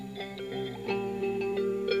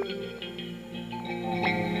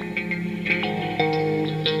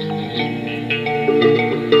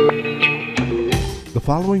The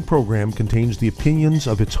following program contains the opinions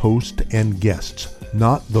of its host and guests,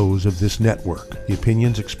 not those of this network. The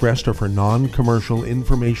opinions expressed are for non-commercial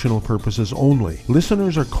informational purposes only.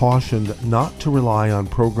 Listeners are cautioned not to rely on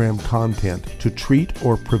program content to treat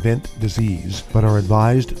or prevent disease, but are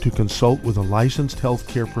advised to consult with a licensed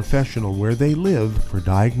healthcare professional where they live for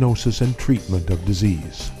diagnosis and treatment of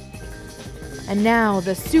disease. And now,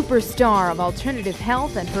 the superstar of alternative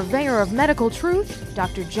health and purveyor of medical truth,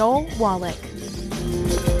 Dr. Joel Wallach.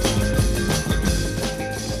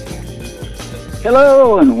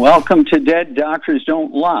 Hello and welcome to Dead Doctors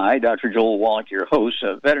Don't Lie. Dr. Joel Wallach, your host,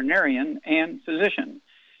 a veterinarian and physician.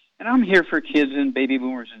 And I'm here for kids and baby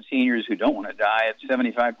boomers and seniors who don't want to die at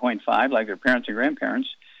 75.5 like their parents and grandparents.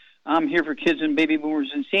 I'm here for kids and baby boomers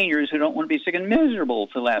and seniors who don't want to be sick and miserable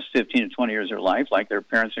for the last 15 to 20 years of their life like their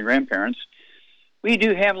parents and grandparents. We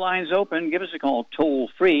do have lines open. Give us a call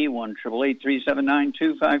toll-free,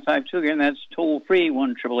 1-888-379-2552. Again, that's toll-free,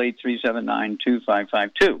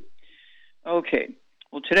 1-888-379-2552. Okay.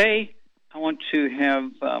 Well, today I want to have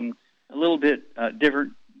a little bit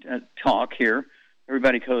different talk here.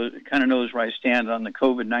 Everybody kind of knows where I stand on the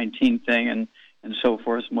COVID-19 thing and so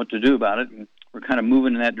forth and what to do about it. And we're kind of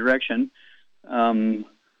moving in that direction.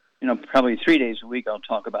 Probably 3 days a week I'll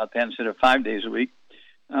talk about that instead of 5 days a week.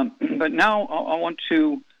 But now I want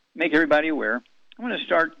to make everybody aware. I want to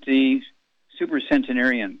start the Super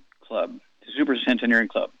Centenarian Club. The Super Centenarian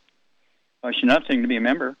Club. Costs you nothing to be a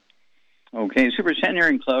member. Okay, Super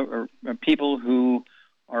Centenarian Club are people who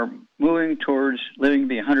are moving towards living to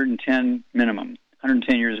be 110 minimum,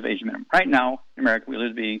 110 years of age minimum. Right now, in America, we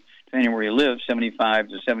live to be, depending on where you live, 75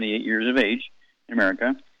 to 78 years of age in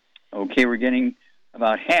America. Okay, we're getting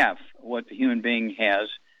about half of what the human being has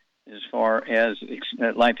as far as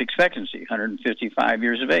life expectancy, 155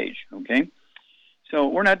 years of age, okay? So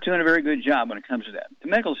we're not doing a very good job when it comes to that. The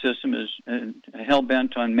medical system is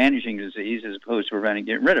hell-bent on managing disease as opposed to preventing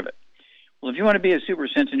getting rid of it. Well, if you want to be a super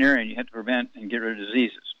centenarian, you have to prevent and get rid of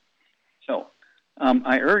diseases. So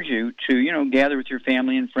I urge you to, gather with your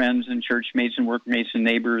family and friends and church mates and workmates and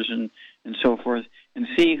neighbors and so forth and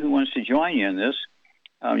see who wants to join you in this.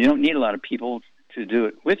 You don't need a lot of people to do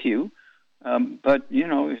it with you. But,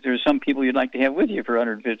 if there's some people you'd like to have with you for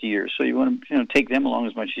 150 years, so you want to, take them along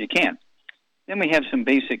as much as you can. Then we have some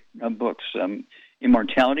basic books,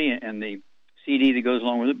 Immortality and the CD that goes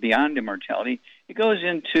along with it, Beyond Immortality. It goes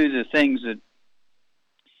into the things that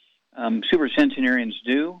super centenarians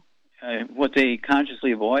do, what they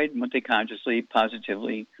consciously avoid, and what they consciously,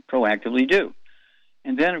 positively, proactively do.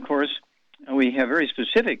 And then, of course, we have very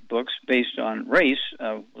specific books based on race,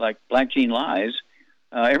 like Black Gene Lies.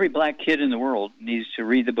 Every black kid in the world needs to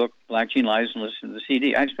read the book Black Gene Lies and listen to the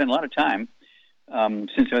CD. I've spent a lot of time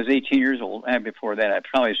since I was 18 years old, and before that, I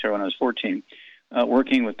probably started when I was 14,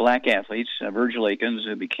 working with black athletes, Virgil Akins,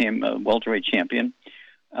 who became a welterweight champion,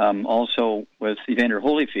 also with Evander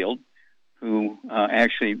Holyfield, who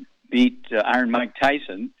actually beat Iron Mike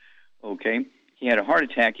Tyson. Okay, he had a heart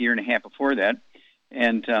attack a year and a half before that,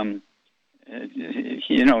 and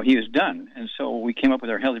he was done. And so we came up with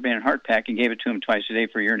our Healthy Brain and Heart Pack and gave it to him twice a day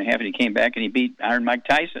for a year and a half, and he came back and he beat Iron Mike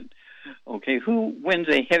Tyson. Okay, who wins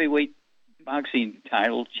a heavyweight boxing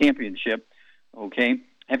title championship, okay,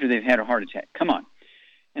 after they've had a heart attack? Come on.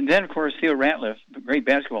 And then, of course, Theo Ratliff, a great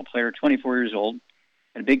basketball player, 24 years old,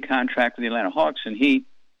 had a big contract with the Atlanta Hawks, and he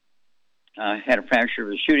had a fracture of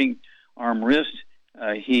his shooting arm wrist.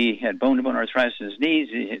 He had bone-to-bone arthritis in his knees.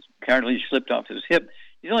 His cartilage slipped off his hip.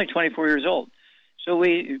 He's only 24 years old. So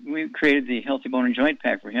we created the Healthy Bone and Joint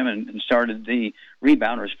Pack for him and started the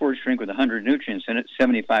Rebound, or sports drink with 100 nutrients in it,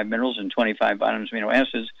 75 minerals and 25 vitamins, amino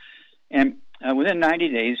acids. And within 90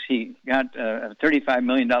 days, he got a $35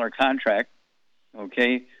 million contract,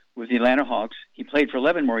 okay, with the Atlanta Hawks. He played for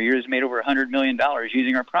 11 more years, made over $100 million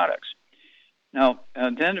using our products. Now,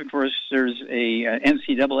 then, of course, there's a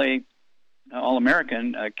NCAA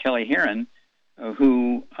All-American, Kelly Herron,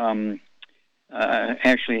 who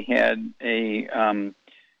actually had a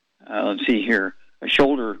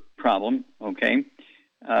shoulder problem, okay?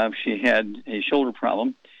 She had a shoulder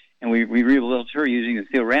problem, and we rehabilitated her using the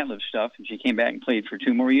Theo Ratliff stuff, and she came back and played for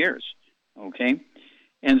 2 more years, okay?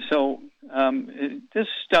 And so this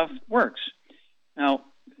stuff works. Now,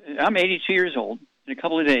 I'm 82 years old. In a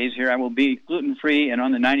couple of days here, I will be gluten-free and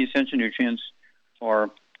on the 90 essential nutrients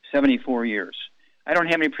for 74 years. I don't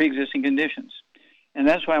have any pre-existing conditions. And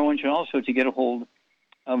that's why I want you also to get a hold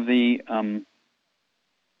of the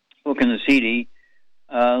book and the CD.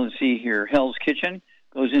 Let's see here. Hell's Kitchen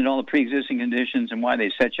goes into all the pre-existing conditions and why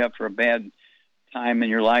they set you up for a bad time in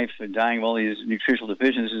your life, dying of all these nutritional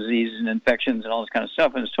deficiencies, diseases, and infections and all this kind of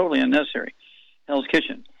stuff, and it's totally unnecessary. Hell's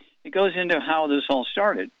Kitchen. it goes into how this all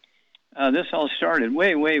started. This all started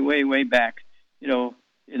way, way, way, way back,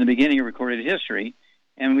 in the beginning of recorded history,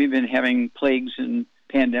 and we've been having plagues and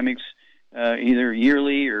pandemics either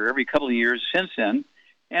yearly or every couple of years since then.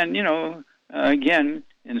 And, again,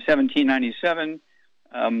 in 1797,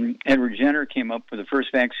 Edward Jenner came up with the first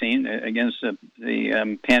vaccine against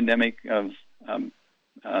the pandemic of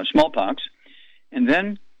smallpox. And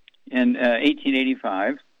then in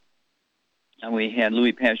 1885, we had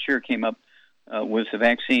Louis Pasteur came up with the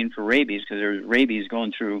vaccine for rabies, because there was rabies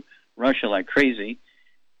going through Russia like crazy.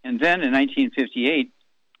 And then in 1958,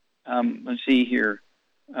 let's see here,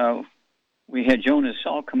 we had Jonas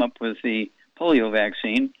Salk come up with the polio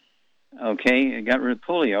vaccine. Okay, it got rid of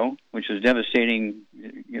polio, which was devastating,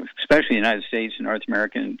 especially in the United States and North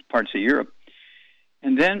America and parts of Europe.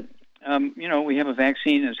 And then, we have a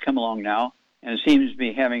vaccine that's come along now, and it seems to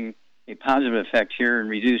be having a positive effect here in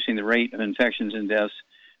reducing the rate of infections and deaths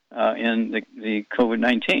in the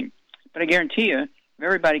COVID-19. But I guarantee you, if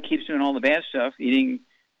everybody keeps doing all the bad stuff, eating,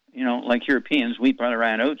 like Europeans, wheat, butter,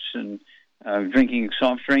 rye, and oats, and drinking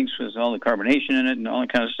soft drinks with all the carbonation in it and all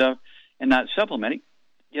that kind of stuff, and not supplementing,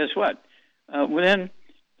 guess what? Within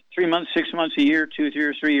 3 months, 6 months, a year, 2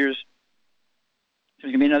 years, 3 years,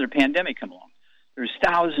 there's going to be another pandemic come along. There's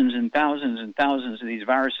thousands and thousands and thousands of these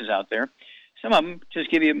viruses out there. Some of them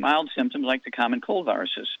just give you mild symptoms like the common cold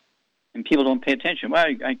viruses, and people don't pay attention. Well,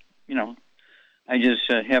 I just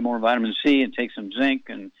have more vitamin C and take some zinc,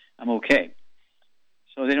 and I'm okay.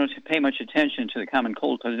 So they don't pay much attention to the common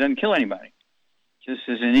cold because it doesn't kill anybody, just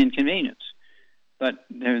as an inconvenience. But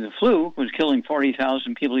the flu was killing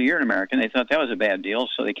 40,000 people a year in America, and they thought that was a bad deal,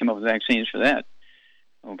 so they came up with vaccines for that.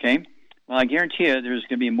 Okay? Well, I guarantee you there's going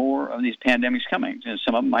to be more of these pandemics coming. And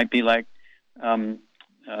some of them might be like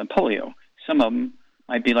polio. Some of them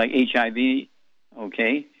might be like HIV,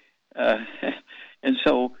 okay? And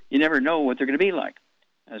so you never know what they're going to be like.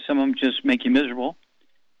 Some of them just make you miserable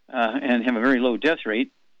and have a very low death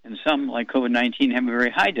rate, and some, like COVID-19, have a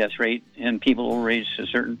very high death rate in people over age a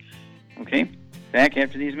certain, okay? Back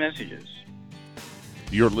after these messages.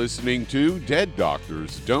 You're listening to Dead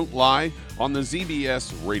Doctors Don't Lie on the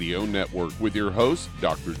ZBS Radio Network with your host,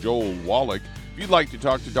 Dr. Joel Wallach. If you'd like to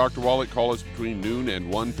talk to Dr. Wallach, call us between noon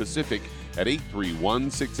and 1 Pacific at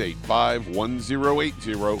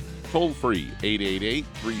 831-685-1080, toll free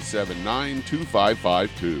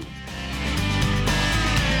 888-379-2552.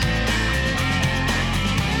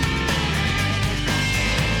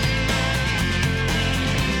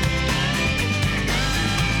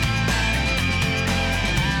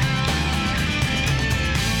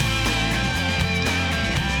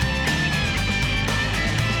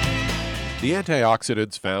 The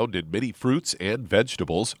antioxidants found in many fruits and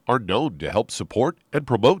vegetables are known to help support and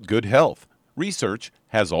promote good health. Research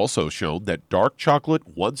has also shown that dark chocolate,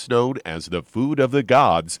 once known as the food of the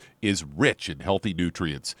gods, is rich in healthy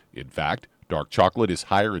nutrients. In fact, dark chocolate is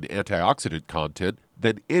higher in antioxidant content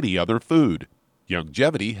than any other food.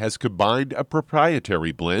 Youngevity has combined a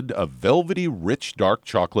proprietary blend of velvety rich dark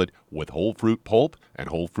chocolate with whole fruit pulp and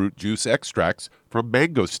whole fruit juice extracts from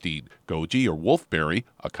mangosteen, goji or wolfberry,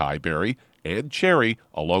 acai berry, and cherry,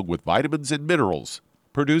 along with vitamins and minerals,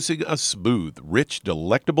 producing a smooth, rich,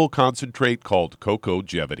 delectable concentrate called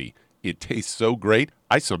Cocogevity. It tastes so great,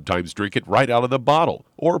 I sometimes drink it right out of the bottle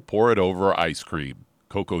or pour it over ice cream.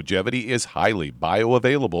 Cocogevity is highly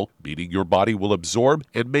bioavailable, meaning your body will absorb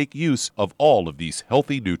and make use of all of these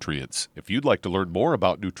healthy nutrients. If you'd like to learn more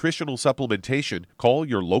about nutritional supplementation, call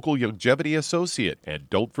your local Youngevity associate, and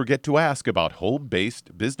don't forget to ask about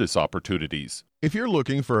home-based business opportunities. If you're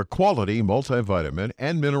looking for a quality multivitamin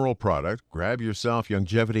and mineral product, grab yourself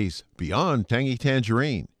Youngevity's Beyond Tangy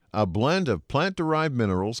Tangerine, a blend of plant-derived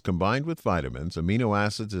minerals combined with vitamins, amino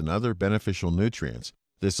acids, and other beneficial nutrients.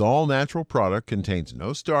 This all-natural product contains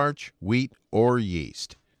no starch, wheat, or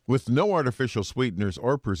yeast, with no artificial sweeteners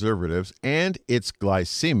or preservatives, and it's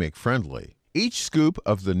glycemic friendly. Each scoop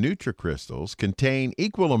of the NutriCrystals contain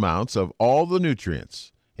equal amounts of all the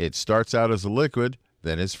nutrients. It starts out as a liquid,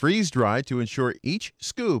 then is freeze-dried to ensure each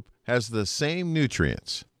scoop has the same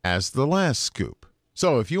nutrients as the last scoop.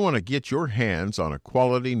 So if you want to get your hands on a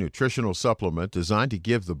quality nutritional supplement designed to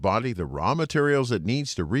give the body the raw materials it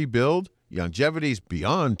needs to rebuild, Youngevity's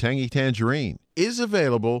Beyond Tangy Tangerine is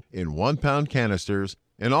available in 1-pound canisters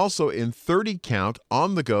and also in 30-count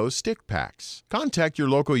on-the-go stick packs. Contact your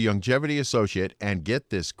local Youngevity associate and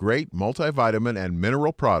get this great multivitamin and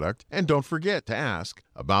mineral product, and don't forget to ask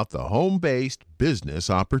about the home-based business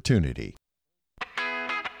opportunity.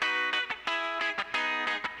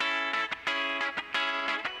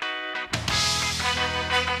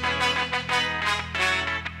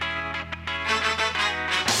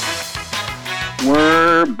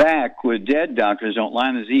 We're back with Dead Doctors Don't Lie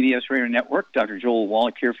on the ZBS Radio Network. Dr. Joel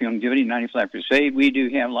Wallach here for Youngevity 95 Crusade. We do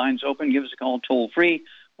have lines open. Give us a call toll-free,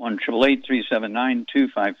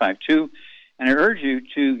 1-888-379-2552. And I urge you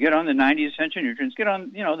to get on the 90 Essential Nutrients. Get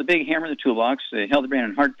on, the big hammer in the toolbox, the Healthy Brain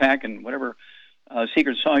and Heart Pack, and whatever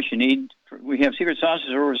secret sauce you need. We have secret sauces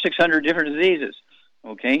for over 600 different diseases,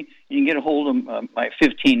 okay? You can get a hold of them by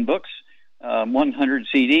 15 books, 100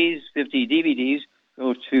 CDs, 50 DVDs.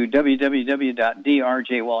 Go to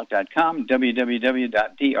www.drjwallach.com,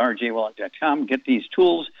 www.drjwallach.com. Get these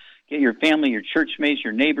tools. Get your family, your church mates,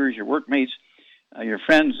 your neighbors, your workmates, your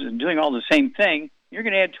friends doing all the same thing. You're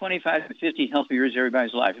going to add 25 to 50 healthy years to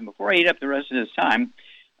everybody's life. And before I eat up the rest of this time,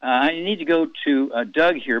 I need to go to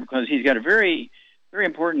Doug here because he's got a very, very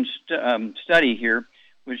important study here,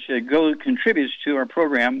 which contributes to our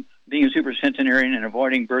program, being a super centenarian and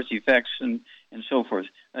avoiding birth defects and so forth.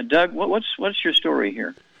 Doug, what's your story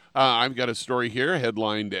here? I've got a story here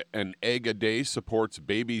headlined, "An Egg a Day Supports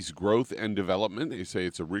Baby's Growth and Development." They say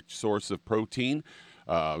it's a rich source of protein,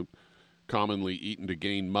 commonly eaten to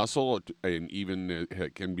gain muscle, and even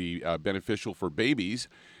can be beneficial for babies.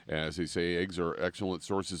 As they say, eggs are excellent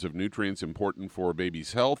sources of nutrients important for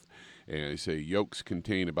baby's health. And they say yolks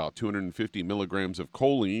contain about 250 milligrams of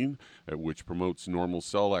choline, which promotes normal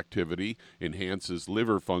cell activity, enhances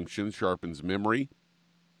liver function, sharpens memory,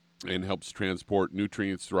 and helps transport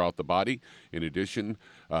nutrients throughout the body. In addition,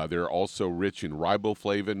 they're also rich in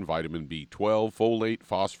riboflavin, vitamin B12, folate,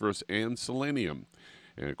 phosphorus, and selenium.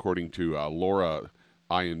 And according to Laura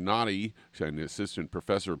Ionati, an assistant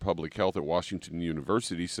professor of public health at Washington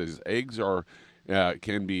University, says eggs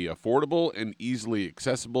can be affordable and easily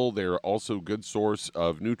accessible. They're also a good source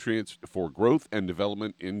of nutrients for growth and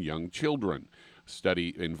development in young children. A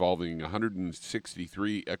study involving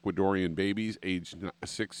 163 Ecuadorian babies aged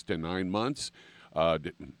 6 to 9 months.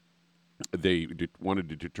 They wanted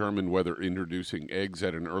to determine whether introducing eggs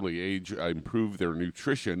at an early age improved their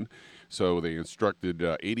nutrition. So they instructed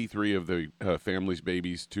 83 of the family's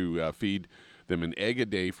babies to feed them an egg a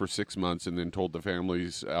day for 6 months, and then told the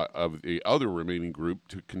families of the other remaining group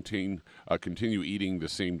to continue eating the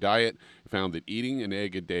same diet. Found that eating an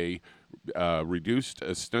egg a day reduced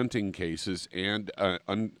stunting cases and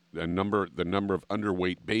the number of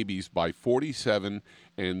underweight babies by 47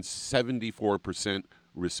 and 74%.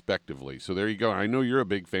 Respectively. So there you go. I know you're a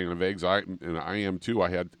big fan of eggs. I am too. I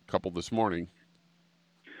had a couple this morning.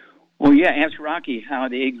 Well, yeah, ask Rocky how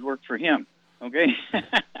the eggs work for him, okay?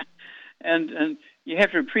 and you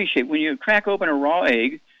have to appreciate, when you crack open a raw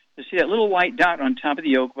egg, you see that little white dot on top of the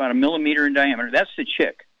yolk, about 1 millimeter in diameter. That's the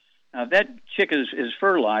chick. Now, if that chick is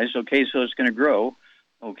fertilized, okay, so it's going to grow,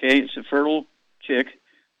 okay? It's a fertile chick,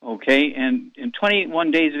 okay? And in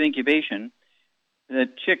 21 days of incubation, the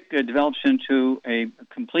chick develops into a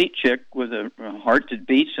complete chick with a heart that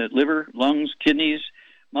beats, a liver, lungs, kidneys,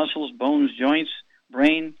 muscles, bones, joints,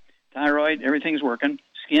 brain, thyroid, everything's working,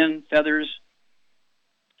 skin, feathers,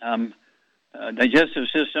 digestive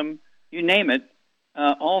system, you name it,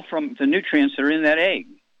 all from the nutrients that are in that egg,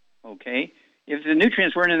 okay? If the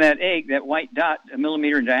nutrients weren't in that egg, that white dot, 1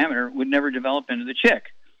 millimeter in diameter, would never develop into the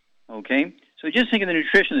chick, okay? So just think of the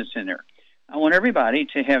nutrition that's in there. I want everybody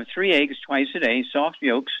to have 3 eggs twice a day, soft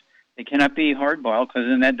yolks. They cannot be hard-boiled because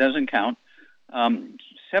then that doesn't count.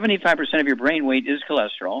 75% of your brain weight is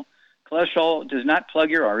cholesterol. Cholesterol does not plug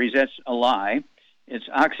your arteries. That's a lie. It's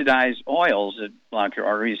oxidized oils that block your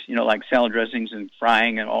arteries, like salad dressings and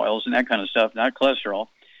frying and oils and that kind of stuff, not cholesterol.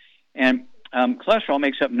 And cholesterol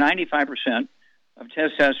makes up 95% of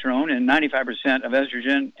testosterone and 95% of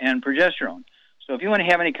estrogen and progesterone. So if you want to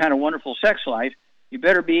have any kind of wonderful sex life, you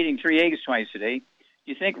better be eating 3 eggs twice a day.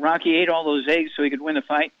 You think Rocky ate all those eggs so he could win the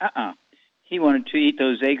fight? He wanted to eat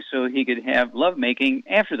those eggs so he could have lovemaking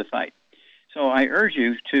after the fight. So I urge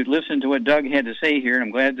you to listen to what Doug had to say here, and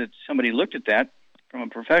I'm glad that somebody looked at that from a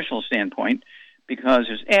professional standpoint, because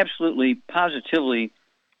it's absolutely, positively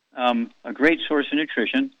a great source of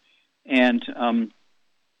nutrition, and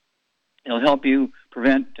it'll help you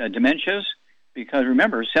prevent dementias, because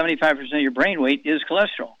remember, 75% of your brain weight is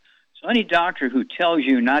cholesterol. So any doctor who tells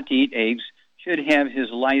you not to eat eggs should have his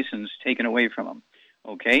license taken away from him,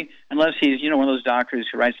 okay? Unless he's, one of those doctors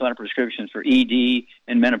who writes a lot of prescriptions for ED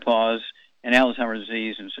and menopause and Alzheimer's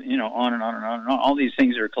disease and, on and on and on and on. All these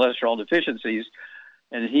things are cholesterol deficiencies,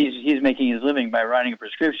 and he's making his living by writing a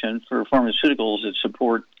prescription for pharmaceuticals that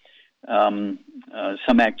support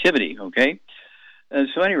some activity, okay?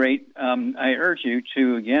 So at any rate, I urge you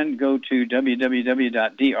to, again, go to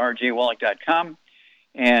www.drjwallach.com.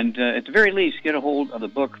 And at the very least, get a hold of the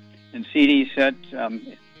book and CD set,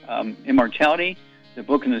 Immortality, the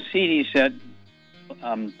book and the CD set,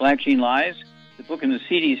 Black Gene Lies, the book in the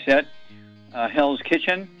CD set, Hell's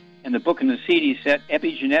Kitchen, and the book in the CD set,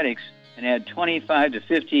 Epigenetics, and add 25 to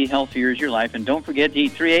 50 healthy years of your life. And don't forget to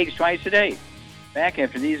eat 3 eggs twice a day. Back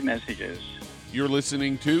after these messages. You're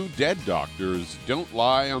listening to Dead Doctors Don't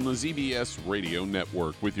Lie on the ZBS Radio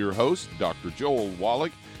Network with your host, Dr. Joel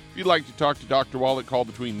Wallach. If you'd like to talk to Dr. Wallach, call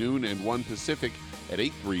between noon and 1 Pacific at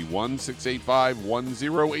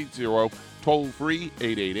 831-685-1080, toll free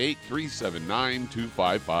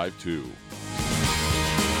 888-379-2552.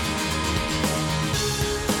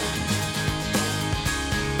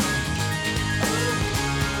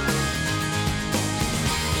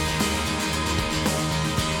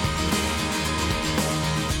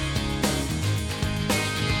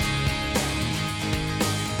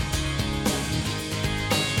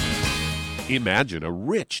 Imagine a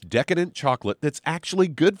rich, decadent chocolate that's actually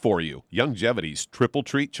good for you. Youngevity's Triple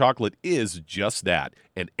Treat chocolate is just that,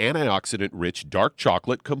 an antioxidant-rich dark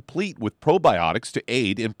chocolate complete with probiotics to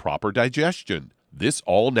aid in proper digestion. This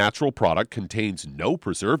all-natural product contains no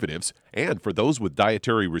preservatives, and for those with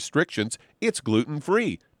dietary restrictions, it's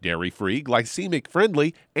gluten-free, dairy-free,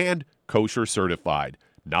 glycemic-friendly, and kosher certified.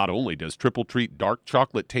 Not only does Triple Treat dark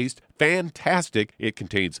chocolate taste fantastic, it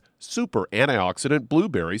contains super antioxidant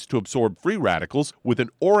blueberries to absorb free radicals with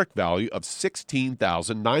an ORAC value of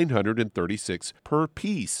 16,936 per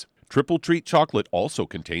piece. Triple Treat chocolate also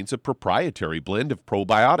contains a proprietary blend of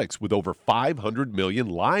probiotics with over 500 million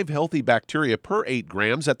live healthy bacteria per 8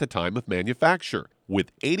 grams at the time of manufacture,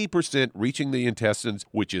 with 80% reaching the intestines,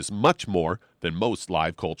 which is much more than most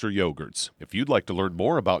live culture yogurts. If you'd like to learn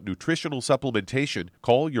more about nutritional supplementation,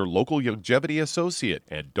 call your local Youngevity associate,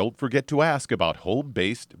 and don't forget to ask about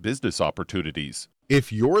home-based business opportunities.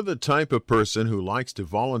 If you're the type of person who likes to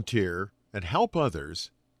volunteer and help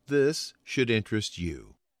others, this should interest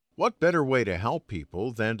you. What better way to help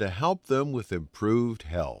people than to help them with improved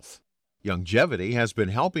health? Youngevity has been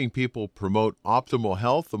helping people promote optimal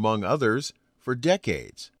health, among others, for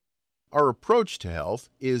decades. Our approach to health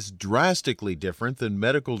is drastically different than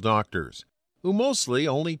medical doctors, who mostly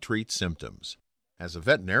only treat symptoms. As a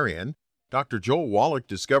veterinarian, Dr. Joel Wallach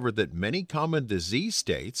discovered that many common disease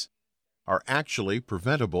states are actually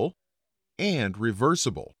preventable and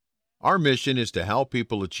reversible. Our mission is to help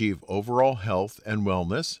people achieve overall health and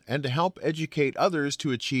wellness, and to help educate others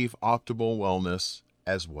to achieve optimal wellness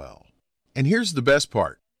as well. And here's the best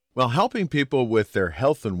part. While helping people with their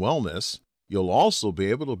health and wellness, you'll also be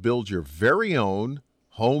able to build your very own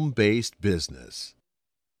home-based business.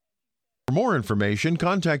 For more information,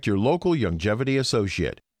 contact your local Youngevity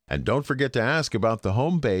associate. And don't forget to ask about the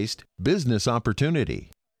home-based business opportunity.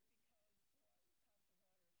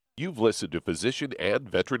 You've listened to physician and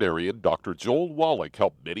veterinarian Dr. Joel Wallach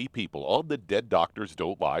help many people on the Dead Doctors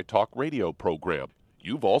Don't Lie talk radio program.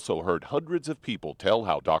 You've also heard hundreds of people tell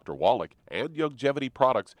how Dr. Wallach and Youngevity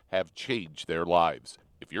products have changed their lives.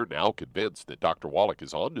 If you're now convinced that Dr. Wallach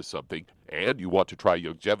is onto something and you want to try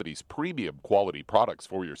Youngevity's premium quality products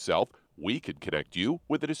for yourself, we can connect you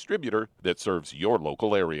with a distributor that serves your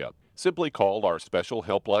local area. Simply call our special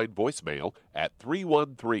helpline voicemail at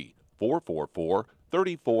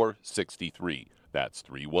 313-444-3463. That's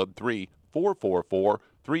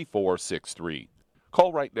 313-444-3463.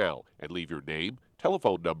 Call right now and leave your name,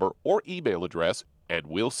 telephone number, or email address, and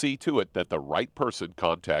we'll see to it that the right person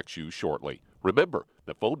contacts you shortly. Remember,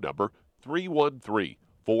 the phone number,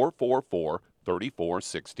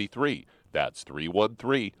 313-444-3463. That's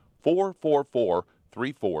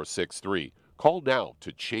 313-444-3463. Call now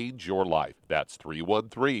to change your life. That's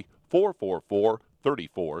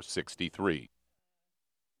 313-444-3463.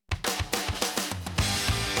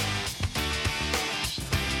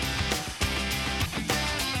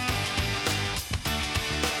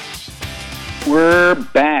 We're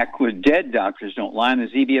back with Dead Doctors Don't Lie on the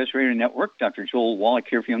ZBS Radio Network. Dr. Joel Wallach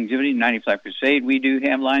here for Youngevity, 95 Crusade. We do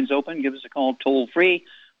have lines open. Give us a call toll-free,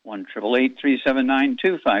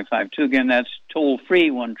 1-888-379-2552. Again, that's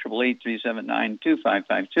toll-free,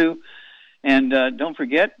 1-888-379-2552. And don't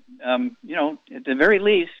forget, at the very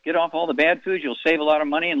least, get off all the bad foods. You'll save a lot of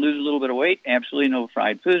money and lose a little bit of weight. Absolutely no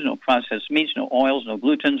fried foods, no processed meats, no oils, no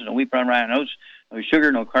glutens, no wheat, brown, rye, and oats, no sugar,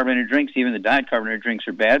 no carbonated drinks. Even the diet carbonated drinks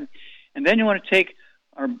are bad. And then you want to take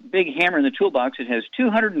our big hammer in the toolbox. It has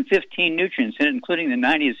 215 nutrients in it, including the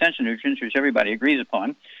 90 essential nutrients, which everybody agrees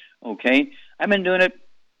upon. Okay? I've been doing it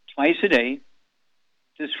twice a day.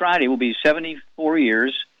 This Friday will be 74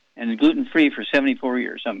 years, and gluten-free for 74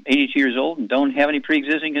 years. I'm 82 years old and don't have any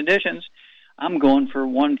pre-existing conditions. I'm going for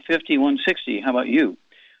 150, 160. How about you?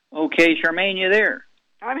 Okay, Charmaine, you there?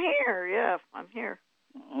 I'm here, yeah, I'm here.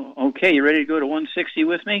 Okay, you ready to go to 160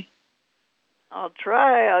 with me? I'll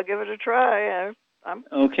try. I'll give it a try.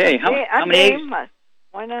 Okay. How many eggs?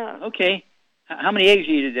 Why not? Okay. How many eggs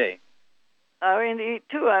do you eat a day? I eat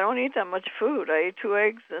 2. I don't eat that much food. I eat 2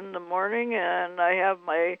 eggs in the morning, and I have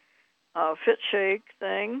my Fit Shake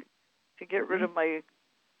thing to get rid of my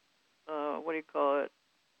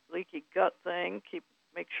leaky gut thing.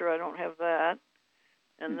 Make sure I don't have that.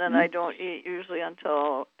 And then I don't eat usually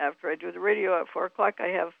until after I do the radio at 4 o'clock. I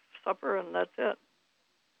have supper, and that's it.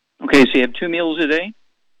 Okay, so you have 2 meals a day?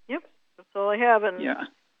 Yep, that's all I have. And yeah.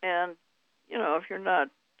 And if you're not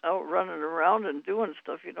out running around and doing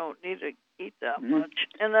stuff, you don't need to eat that much.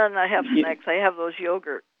 And then I have snacks. I have those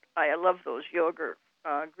yogurt. I love those yogurt,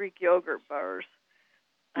 Greek yogurt bars.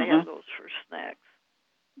 I have those for snacks.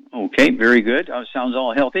 Okay, very good. Sounds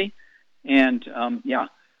all healthy. And,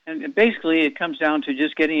 and basically it comes down to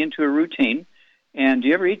just getting into a routine. And do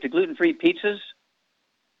you ever eat the gluten-free pizzas?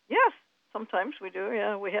 Yes, sometimes we do.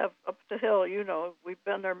 Yeah, we have up the hill. We've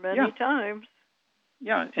been there many times.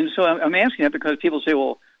 Yeah, and so I'm asking that because people say,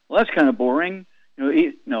 well, that's kind of boring.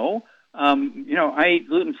 No. I eat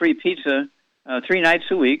gluten-free pizza 3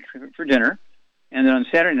 nights a week for dinner. And then on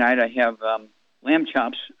Saturday night I have lamb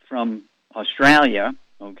chops from Australia,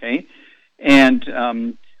 okay? And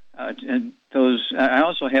those, I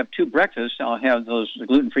also have 2 breakfasts. I'll have those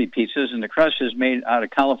gluten-free pizzas, and the crust is made out of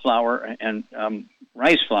cauliflower and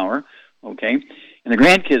rice flour, okay? And the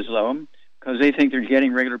grandkids love them because they think they're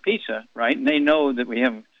getting regular pizza, right? And they know that we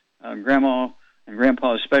have Grandma and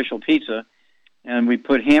Grandpa's special pizza, and we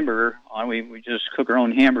put hamburger on. We just cook our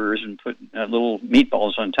own hamburgers and put little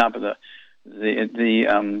meatballs on top of the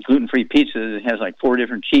gluten-free pizza. It has like 4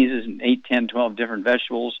 different cheeses and 8, 10, 12 different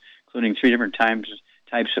vegetables, including 3 different types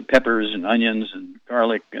of peppers and onions and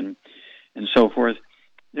garlic and so forth.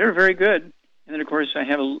 They're very good. And then, of course, I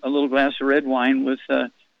have a little glass of red wine with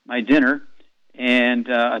my dinner, and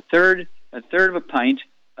a third of a pint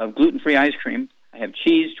of gluten-free ice cream. I have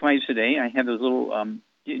cheese twice a day. I have those little.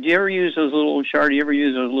 Do you ever use those little, Char? Do you ever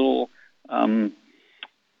use those little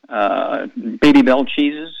Baby Bell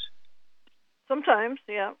cheeses? Sometimes,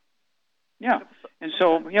 yeah. Yeah, and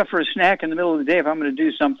so for a snack in the middle of the day, if I'm going to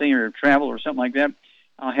do something or travel or something like that,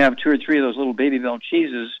 I'll have 2 or 3 of those little Baby Bell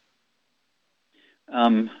cheeses.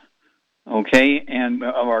 Okay, and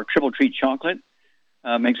of our triple treat chocolate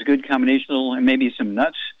makes a good combination, and maybe some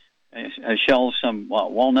nuts. I shell some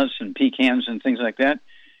walnuts and pecans and things like that.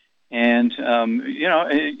 And,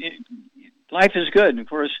 life is good. Of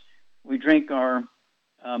course, we drink our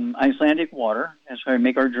Icelandic water. That's why we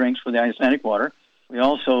make our drinks with the Icelandic water. We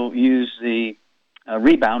also use the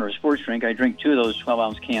Rebound or sports drink. I drink 2 of those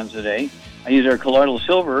 12-ounce cans a day. I use our Colloidal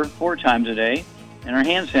Silver 4 times a day and our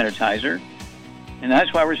hand sanitizer. And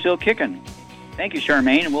that's why we're still kicking. Thank you,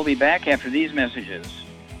 Charmaine, and we'll be back after these messages.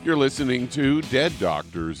 You're listening to Dead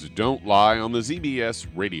Doctors Don't Lie on the ZBS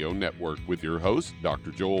Radio Network with your host, Dr.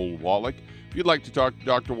 Joel Wallach. If you'd like to talk to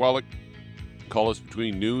Dr. Wallach, call us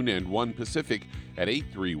between noon and 1 Pacific at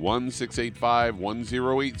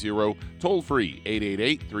 831-685-1080, toll free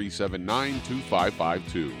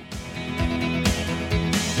 888-379-2552.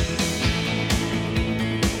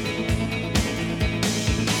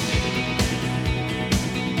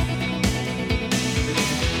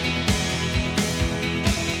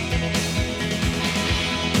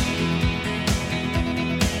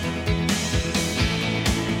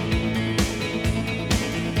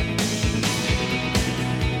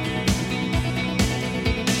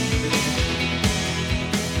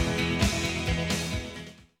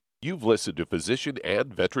 You've listened to physician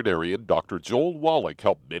and veterinarian Dr. Joel Wallach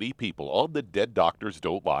help many people on the Dead Doctors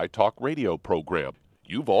Don't Lie talk radio program.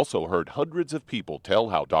 You've also heard hundreds of people tell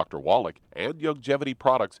how Dr. Wallach and Youngevity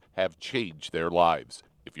products have changed their lives.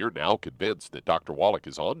 If you're now convinced that Dr. Wallach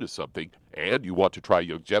is onto something and you want to try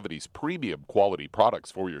Youngevity's premium quality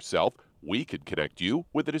products for yourself, we can connect you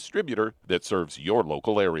with a distributor that serves your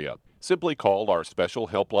local area. Simply call our special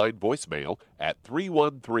helpline voicemail at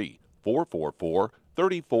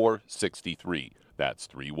 313-444-3463. That's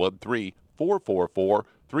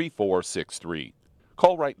 313-444-3463.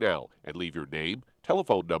 Call right now and leave your name,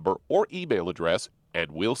 telephone number, or email address, and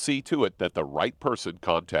we'll see to it that the right person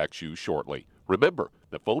contacts you shortly. Remember,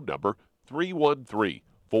 the phone number,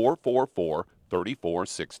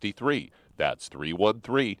 313-444-3463. That's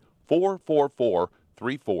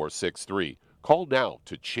 313-444-3463. Call now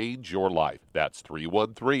to change your life. That's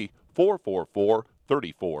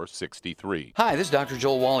 313-444-3463. Hi, this is Dr.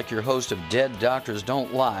 Joel Wallach, your host of Dead Doctors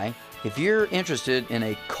Don't Lie. If you're interested in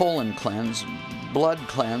a colon cleanse, blood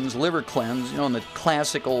cleanse, liver cleanse, in the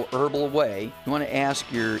classical herbal way, you want to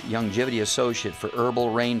ask your Youngevity associate for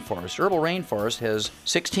Herbal Rainforest. Herbal Rainforest has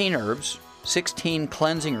 16 herbs, 16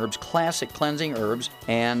 cleansing herbs, classic cleansing herbs,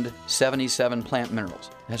 and 77 plant minerals.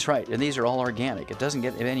 That's right, and these are all organic. It doesn't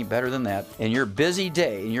get any better than that. In your busy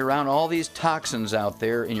day, and you're around all these toxins out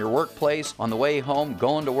there in your workplace, on the way home,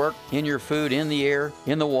 going to work, in your food, in the air,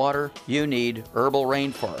 in the water, you need Herbal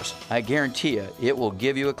Rainforest. I guarantee you, it will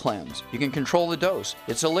give you a cleanse. You can control the dose.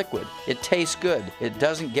 It's a liquid. It tastes good. It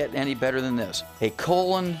doesn't get any better than this. A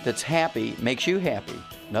colon that's happy makes you happy.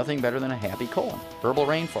 Nothing better than a happy colon. Herbal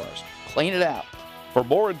Rainforest. Clean it out. For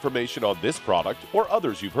more information on this product or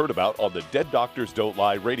others you've heard about on the Dead Doctors Don't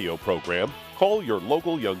Lie radio program, call your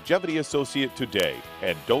local Youngevity associate today.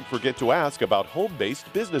 And don't forget to ask about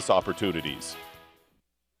home-based business opportunities.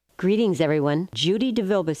 Greetings, everyone. Judy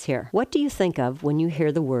DeVilbus here. What do you think of when you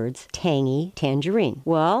hear the words tangy tangerine?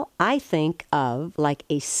 Well, I think of like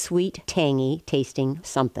a sweet, tangy tasting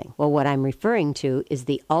something. Well, what I'm referring to is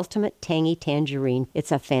the Ultimate Tangy Tangerine.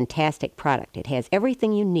 It's a fantastic product. It has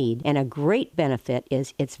everything you need, and a great benefit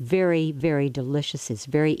is it's very, very delicious. It's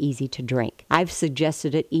very easy to drink. I've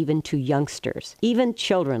suggested it even to youngsters. Even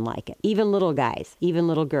children like it. Even little guys. Even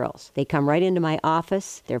little girls. They come right into my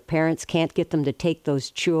office. Their parents can't get them to take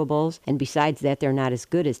those chewable, and besides that, they're not as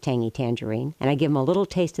good as Tangy Tangerine. And I give them a little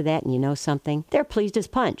taste of that, and you know something? They're pleased as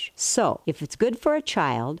punch. So, if it's good for a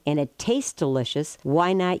child and it tastes delicious,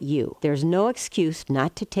 why not you? There's no excuse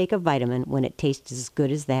not to take a vitamin when it tastes as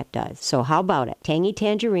good as that does. So how about it? Tangy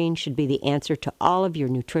Tangerine should be the answer to all of your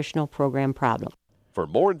nutritional program problems. For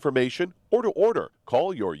more information or to order,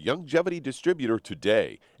 call your Youngevity distributor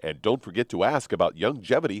today. And don't forget to ask about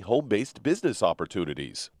Youngevity home-based business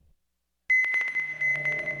opportunities.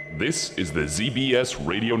 This is the ZBS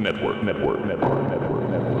Radio Network.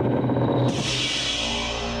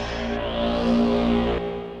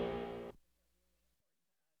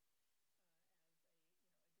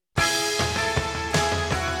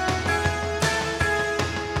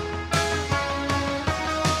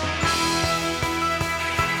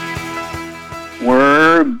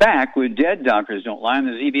 We're back with Dead Doctors Don't Lie on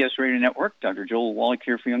the ZBS Radio Network. Dr. Joel Wallach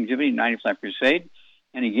here for Youngevity, 95 Crusade.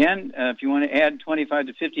 And again, if you want to add 25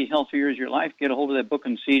 to 50 healthy years of your life, get a hold of that book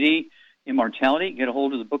and CD, Immortality. Get a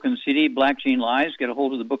hold of the book and CD, Black Gene Lies. Get a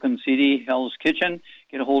hold of the book and CD, Hell's Kitchen.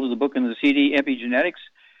 Get a hold of the book and the CD, Epigenetics.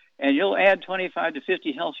 And you'll add 25 to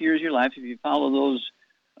 50 healthy years of your life if you follow those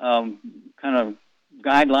kind of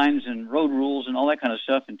guidelines and road rules and all that kind of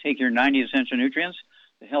stuff, and take your 90 essential nutrients,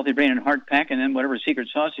 the Healthy Brain and Heart Pack, and then whatever secret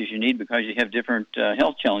sauces you need because you have different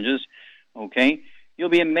health challenges, okay? You'll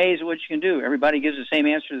be amazed at what you can do. Everybody gives the same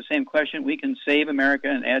answer to the same question. We can save America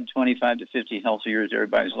and add 25 to 50 healthy years to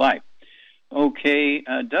everybody's life. Okay,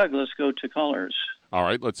 Doug, let's go to callers. All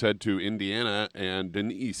right, let's head to Indiana. And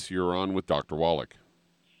Denise, you're on with Dr. Wallach.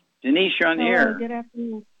 Denise, you're on the air. Good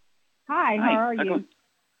afternoon. Hi, how are you?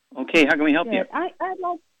 Okay, how can we help you?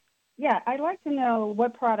 I'd like to know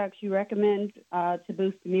what products you recommend to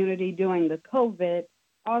boost immunity during the COVID.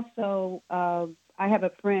 Also, I have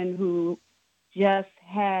a friend who just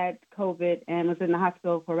had COVID and was in the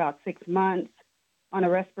hospital for about 6 months on a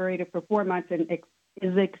respirator for 4 months and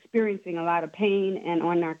is experiencing a lot of pain and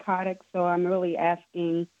on narcotics. So I'm really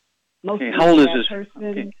asking mostly how old is this person.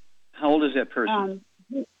 Okay. How old is that person?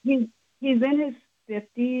 He's in his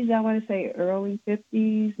 50s, I want to say early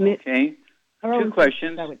 50s. Okay. Early 2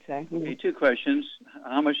 questions. 50s, I would say. Okay, 2 questions.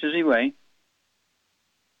 How much does he weigh?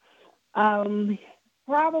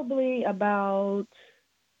 Probably about...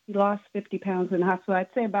 He lost 50 pounds in the hospital. I'd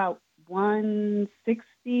say about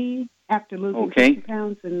 160 after losing 50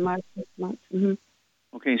 pounds in the last 6 months. Mm-hmm.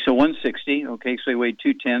 Okay, so 160. Okay, so he weighed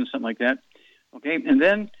 210, something like that. Okay, and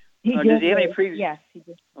then does he have any Yes, he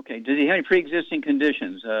did. Okay, does he have any pre-existing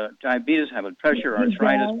conditions? Diabetes, high blood pressure,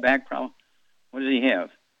 arthritis, back problem? What does he have?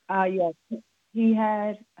 Yes, he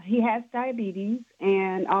has diabetes,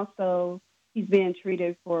 and also he's being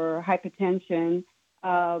treated for hypertension.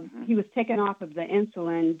 He was taken off of the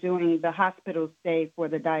insulin during the hospital stay for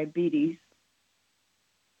the diabetes.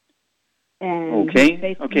 And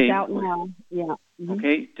he's out now. Yeah. Mm-hmm.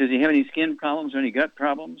 Okay. Does he have any skin problems or any gut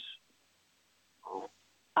problems?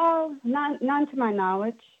 Oh, none to my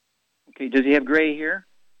knowledge. Okay. Does he have gray hair?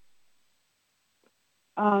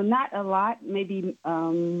 Not a lot. Maybe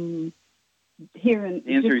here and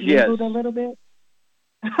the answer is yes. A little bit.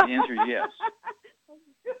 The answer is yes.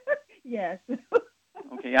 Yes.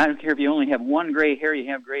 Okay, I don't care if you only have one gray hair, you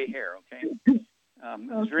have gray hair, okay?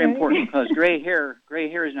 It's very important because gray hair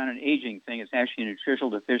is not an aging thing. It's actually a nutritional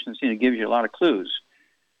deficiency, and it gives you a lot of clues.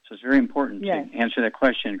 So it's very important to answer that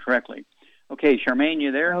question correctly. Okay, Charmaine,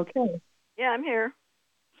 you there? Okay. Yeah, I'm here.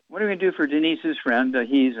 What are we going to do for Denise's friend?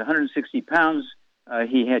 He's 160 pounds.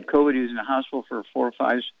 He had COVID. He was in the hospital for 4 or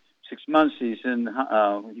 5, 6 months. He's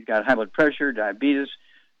got high blood pressure, diabetes.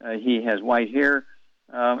 He has white hair,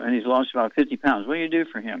 and he's lost about 50 pounds. What do you do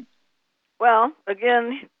for him? Well,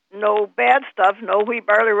 again, no bad stuff, no wheat,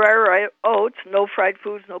 barley, rye, oats, no fried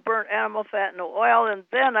foods, no burnt animal fat, no oil, and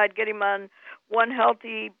then I'd get him on one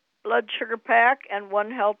healthy blood sugar pack and one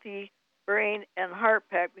healthy brain and heart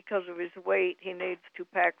pack. Because of his weight, he needs 2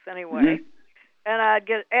 packs anyway. Mm-hmm. And I'd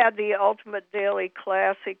add the Ultimate Daily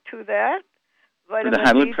Classic to that. For the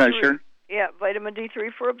high blood pressure. Yeah, vitamin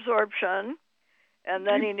D3 for absorption. And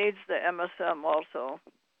then he needs the MSM also.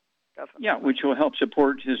 Definitely. Yeah, which will help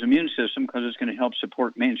support his immune system because it's going to help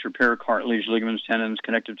support maintenance repair, cartilage, ligaments, tendons,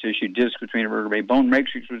 connective tissue, disc between vertebrae, bone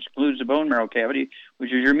matrix, which includes the bone marrow cavity,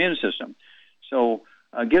 which is your immune system. So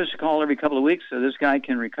give us a call every couple of weeks so this guy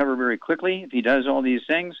can recover very quickly. If he does all these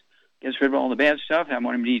things, gets rid of all the bad stuff. I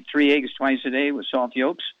want him to eat 3 eggs twice a day with soft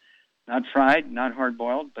yolks, not fried, not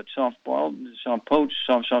hard-boiled, but soft-boiled, soft-poached,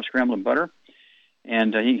 soft scrambled in butter.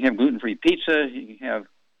 And he can have gluten-free pizza. He can have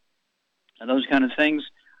those kind of things.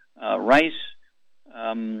 Rice,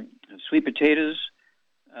 sweet potatoes.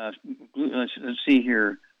 Let's see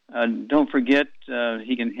here. Don't forget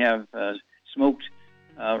he can have smoked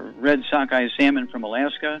red sockeye salmon from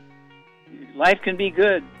Alaska. Life can be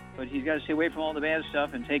good, but he's got to stay away from all the bad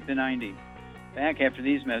stuff and take the 90. Back after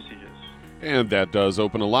these messages. And that does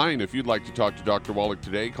open a line. If you'd like to talk to Dr. Wallach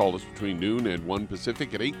today, call us between noon and 1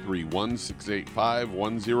 Pacific at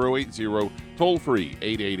 831-685-1080. Toll free,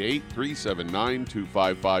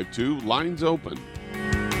 888-379-2552. Lines open.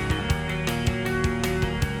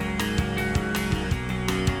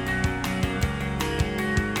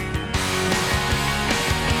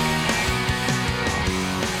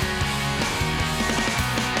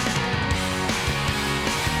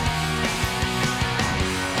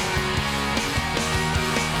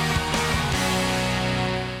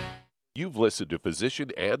 You've listened to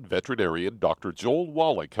physician and veterinarian Dr. Joel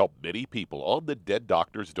Wallach help many people on the Dead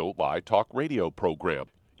Doctors Don't Lie talk radio program.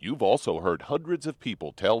 You've also heard hundreds of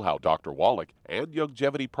people tell how Dr. Wallach and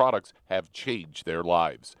Youngevity products have changed their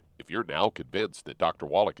lives. If you're now convinced that Dr.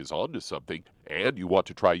 Wallach is onto something and you want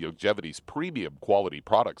to try Youngevity's premium quality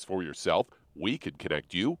products for yourself, we can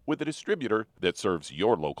connect you with a distributor that serves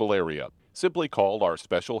your local area. Simply call our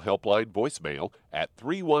special helpline voicemail at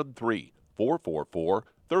 313-444-3463.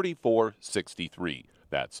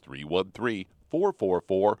 That's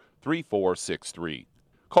 313-444-3463.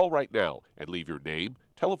 Call right now and leave your name,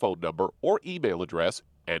 telephone number, or email address,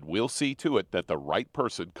 and we'll see to it that the right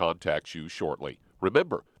person contacts you shortly.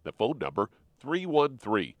 Remember, the phone number,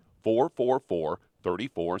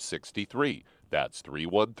 313-444-3463. That's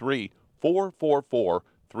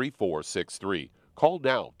 313-444-3463. Call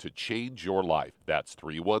now to change your life. That's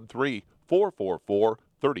 313-444-3463.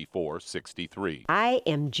 3463. I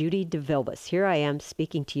am Judy DeVilbus. Here I am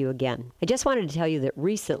speaking to you again. I just wanted to tell you that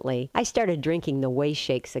recently I started drinking the Whey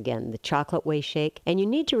Shakes again, the chocolate Whey Shake. And you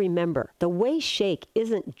need to remember, the Whey Shake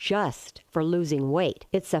isn't just for losing weight.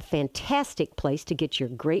 It's a fantastic place to get your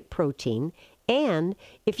great protein. And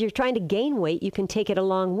if you're trying to gain weight, you can take it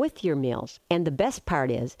along with your meals. And the best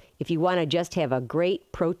part is, if you want to just have a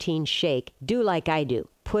great protein shake, do like I do.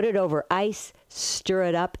 Put it over ice, stir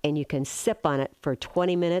it up, and you can sip on it for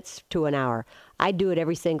 20 minutes to an hour. I do it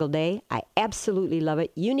every single day. I absolutely love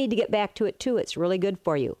it. You need to get back to it too. It's really good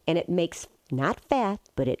for you. And it makes not fat,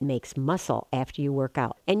 but it makes muscle after you work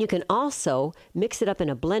out. And you can also mix it up in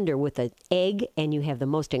a blender with an egg, and you have the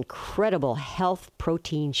most incredible health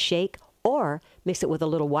protein shake. Or mix it with a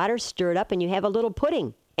little water, stir it up, and you have a little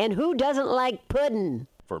pudding. And who doesn't like pudding?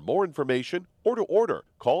 For more information or to order,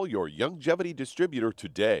 call your Youngevity distributor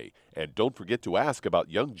today. And don't forget to ask about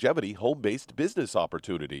Youngevity home-based business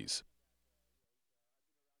opportunities.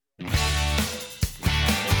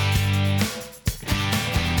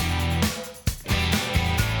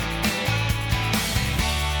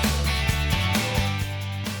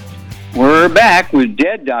 We're back with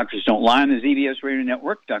Dead Doctors Don't Lie on the ZBS Radio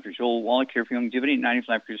Network. Dr. Joel Wallach here for Youngevity,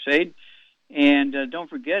 95 Crusade. And don't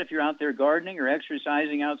forget, if you're out there gardening or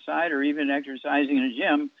exercising outside or even exercising in a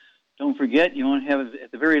gym, don't forget you want to have,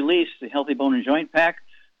 at the very least, the Healthy Bone and Joint Pack.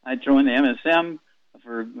 I'd throw in the MSM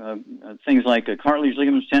for things like cartilage,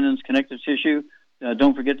 ligaments, tendons, connective tissue.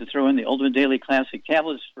 Don't forget to throw in the Ultimate Daily Classic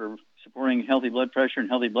tablets for supporting healthy blood pressure and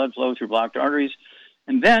healthy blood flow through blocked arteries.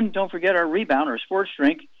 And then don't forget our Rebound, our sports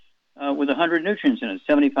drink, with 100 nutrients in it,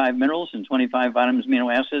 75 minerals and 25 vitamins, amino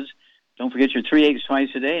acids. Don't forget your 3 eggs twice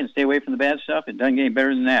a day and stay away from the bad stuff. It doesn't get any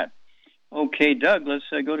better than that. Okay, Doug, let's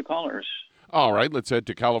go to callers. All right, let's head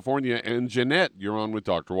to California. And Jeanette, you're on with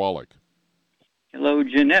Dr. Wallach. Hello,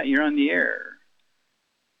 Jeanette. You're on the air.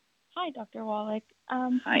 Hi, Dr. Wallach.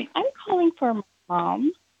 Hi. I'm calling for my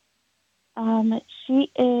mom.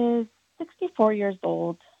 She is 64 years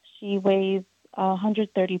old. She weighs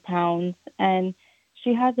 130 pounds, and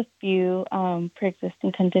she has a few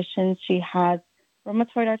pre-existing conditions. She has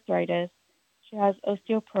rheumatoid arthritis. She has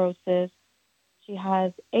osteoporosis. She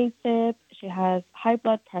has AFib. She has high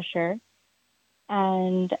blood pressure.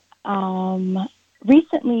 And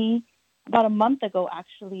recently, about a month ago,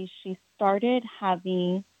 actually, she started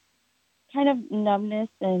having kind of numbness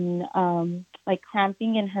and like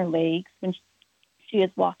cramping in her legs when she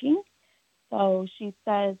is walking. So she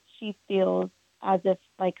says she feels as if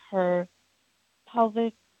like her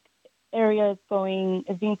pelvic area is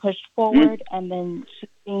being pushed forward, and then she's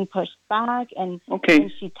being pushed back, and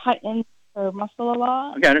she tightens her muscle a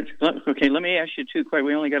lot. I got it. Okay, let me ask you two quick.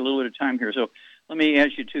 We only got a little bit of time here, so let me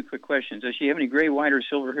ask you two quick questions. Does she have any gray, white, or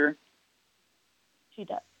silver hair? She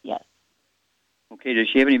does, yes. Okay, does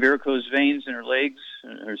she have any varicose veins in her legs,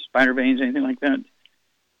 or spider veins, anything like that?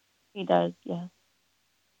 She does, yes.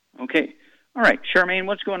 Okay. All right, Charmaine,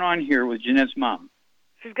 what's going on here with Jeanette's mom?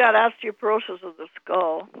 She's got osteoporosis of the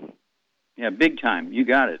skull. Yeah, big time. You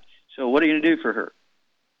got it. So what are you going to do for her?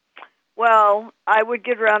 Well, I would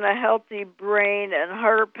get her on a healthy brain and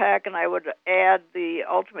heart pack, and I would add the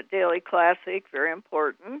Ultimate Daily Classic, very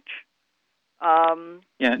important. That's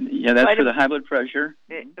for the high blood pressure.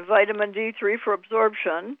 Vitamin D3 for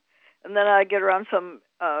absorption. And then I get her on some,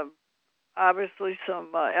 obviously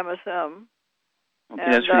some MSM. Okay,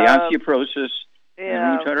 that's for the osteoporosis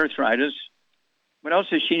and rheumatoid arthritis. What else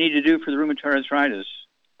does she need to do for the rheumatoid arthritis?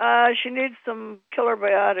 She needs some killer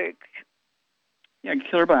biotic. Yeah,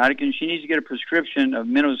 killer biotic, and she needs to get a prescription of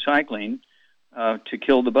minocycline to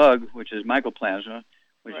kill the bug, which is mycoplasma,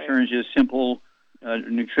 which turns just simple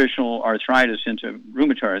nutritional arthritis into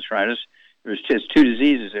rheumatoid arthritis. There's just two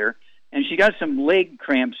diseases there. And she got some leg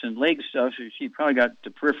cramps and leg stuff. She probably got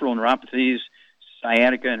the peripheral neuropathies,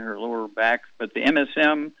 sciatica in her lower back. But the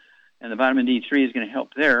MSM and the vitamin D3 is going to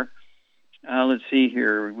help there. Let's see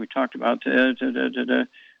here. We talked about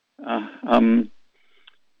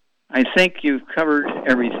I think you've covered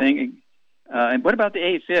everything. And what about the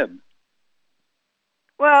AFib?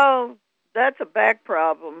 Well, that's a back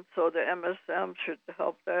problem, so the MSM should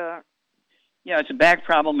help that. Yeah, it's a back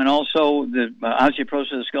problem, and also the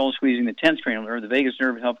osteoporosis of the skull squeezing the 10th cranial nerve. The vagus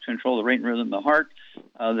nerve helps control the rate and rhythm of the heart.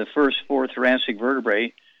 The first four thoracic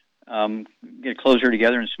vertebrae get closer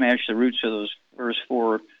together and smash the roots of those first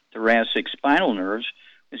four thoracic spinal nerves.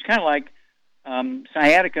 It's kind of like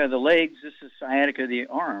sciatica of the legs. This is sciatica of the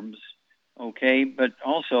arms, okay? But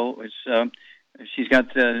also, it's she's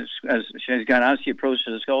got osteoporosis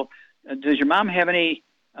of the skull. Does your mom have any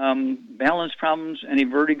balance problems, any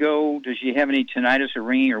vertigo? Does she have any tinnitus or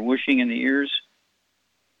ringing or whooshing in the ears?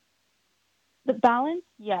 The balance,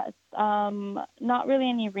 yes. Not really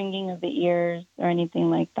any ringing of the ears or anything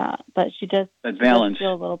like that, but she does feel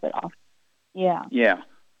a little bit off. Yeah. Yeah.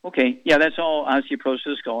 Okay. Yeah, that's all osteoporosis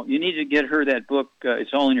of the skull. You need to get her that book,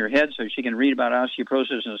 It's All in Your Head, so she can read about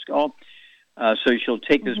osteoporosis in the skull. So she'll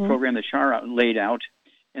take this program that Char laid out,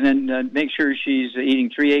 and then make sure she's eating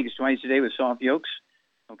 3 eggs twice a day with soft yolks.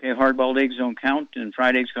 Okay, hard-boiled eggs don't count, and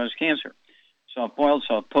fried eggs cause cancer. Soft-boiled,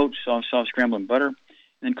 soft-poached, soft scrambled butter. And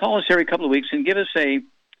then call us every couple of weeks and give us a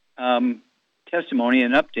testimony,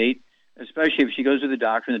 an update, especially if she goes to the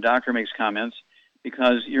doctor and the doctor makes comments,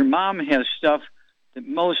 because your mom has stuff that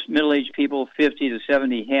most middle-aged people, 50 to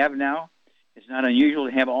 70, have now. It's not unusual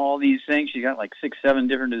to have all these things. She's got like 6, 7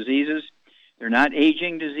 different diseases. They're not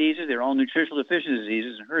aging diseases. They're all nutritional deficiency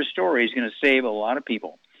diseases, and her story is going to save a lot of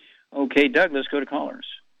people. Okay, Doug, let's go to callers.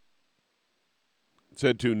 Let's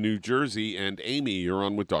head to New Jersey, and Amy, you're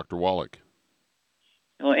on with Dr. Wallach.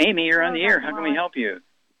 Hello, Amy, you're on the air. How can we help you?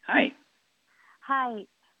 Hi. Hi.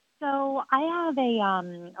 So I have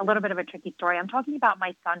a little bit of a tricky story. I'm talking about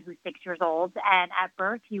my son who's 6 years old, and at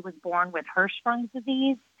birth he was born with Hirschsprung's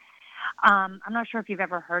disease. I'm not sure if you've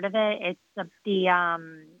ever heard of it.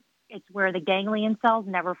 It's where the ganglion cells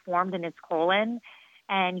never formed in his colon,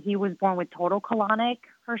 and he was born with total colonic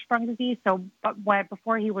Hirschsprung disease. So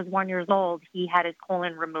before he was 1 year old, he had his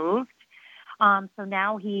colon removed. So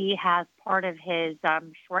now he has part of his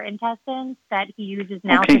short intestines that he uses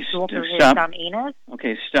now to fuel through his anus.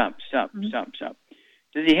 Okay, stop.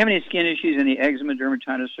 Does he have any skin issues, any eczema,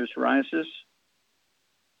 dermatitis, or psoriasis?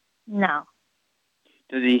 No.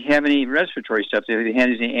 Does he have any respiratory stuff? Has he had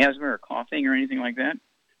any asthma or coughing or anything like that?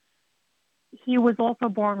 He was also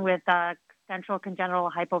born with central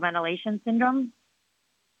congenital hypoventilation syndrome,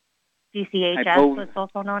 CCHS, it's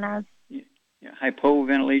also known as. Yeah,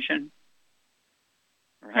 hypoventilation?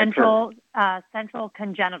 Central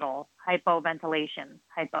congenital hypoventilation.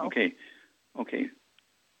 Okay.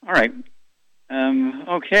 All right.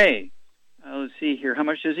 Okay. let's see here. How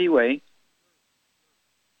much does he weigh?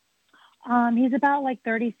 He's about like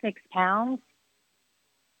 36 pounds.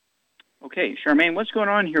 Okay, Charmaine, what's going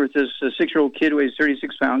on here with this 6-year-old kid who weighs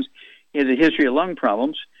 36 pounds? He has a history of lung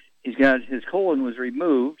problems. His colon was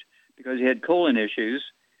removed because he had colon issues.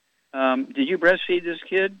 Did you breastfeed this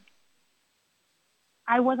kid?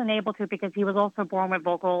 I wasn't able to because he was also born with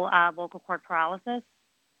vocal cord paralysis.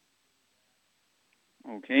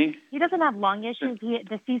 Okay. He doesn't have lung issues.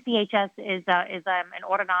 The CCHS is an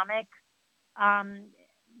autonomic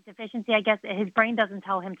deficiency, I guess. His brain doesn't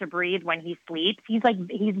tell him to breathe when he sleeps. He's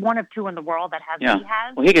one of 2 in the world that has what he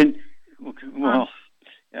has. Well, he can.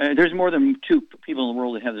 There's more than 2 people in the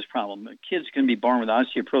world that have this problem. Kids can be born with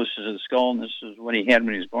osteoporosis of the skull, and this is what he had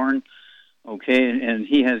when he was born. Okay, and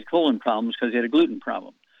he has colon problems because he had a gluten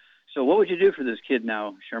problem. So what would you do for this kid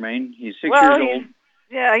now, Charmaine? He's 6 years old.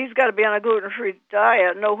 Yeah, he's got to be on a gluten-free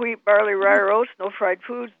diet. No wheat, barley, rye, or oats, no fried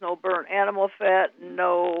foods, no burnt animal fat,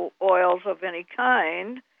 no oils of any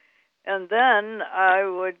kind. And then I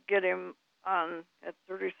would get him on at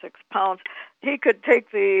 36 pounds. He could take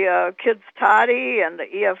the kids' toddy and the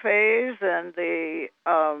EFAs and the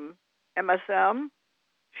MSM.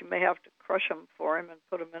 She may have to crush them for him and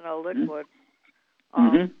put them in a liquid.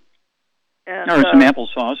 And or some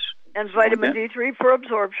applesauce. And vitamin D3 for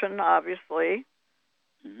absorption, obviously.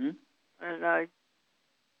 And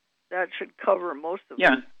that should cover most of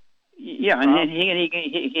it. Yeah, and he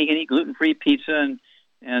can eat gluten-free pizza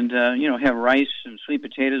and have rice and sweet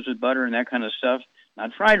potatoes with butter and that kind of stuff.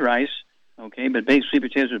 Not fried rice, okay, but baked sweet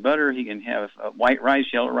potatoes with butter. He can have white rice,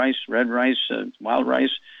 yellow rice, red rice, wild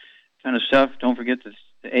rice kind of stuff. Don't forget the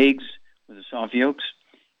eggs with the soft yolks.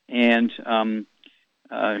 And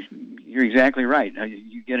you're exactly right.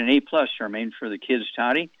 You get an A+, Charmaine, for the kids'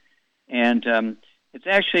 toddy. And it's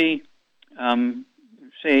actually,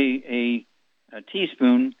 say, a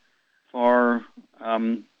teaspoon for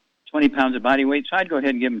 20 pounds of body weight. So I'd go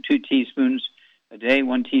ahead and give him 2 teaspoons a day,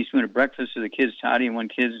 1 teaspoon at breakfast of the kids' toddy and 1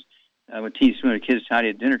 teaspoon of kids' toddy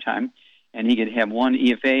at dinner time. And he could have 1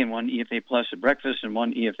 EFA and 1 EFA plus at breakfast and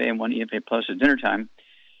 1 EFA and 1 EFA plus at dinner time.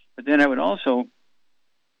 But then I would also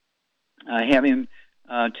have him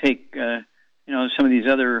take, some of these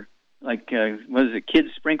other,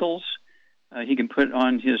 kids' sprinkles. He can put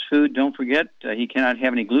on his food. Don't forget, he cannot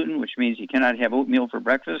have any gluten, which means he cannot have oatmeal for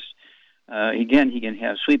breakfast. Again, he can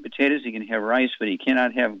have sweet potatoes, he can have rice, but he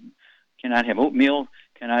cannot have oatmeal,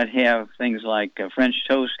 cannot have things like French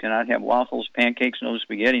toast, cannot have waffles, pancakes, no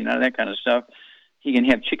spaghetti, none of that kind of stuff. He can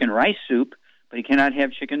have chicken rice soup, but he cannot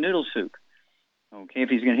have chicken noodle soup. Okay, if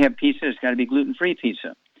he's going to have pizza, it's got to be gluten-free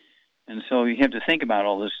pizza. And so you have to think about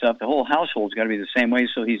all this stuff. The whole household's got to be the same way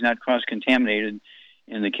so he's not cross-contaminated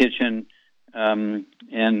in the kitchen and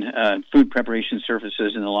food preparation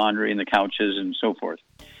surfaces in the laundry and the couches and so forth.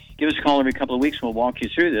 Give us a call every couple of weeks and we'll walk you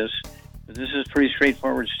through this. But this is pretty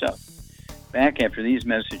straightforward stuff. Back after these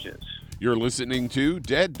messages. You're listening to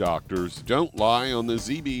Dead Doctors Don't Lie on the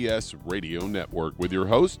ZBS Radio Network with your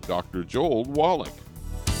host, Dr. Joel Wallach.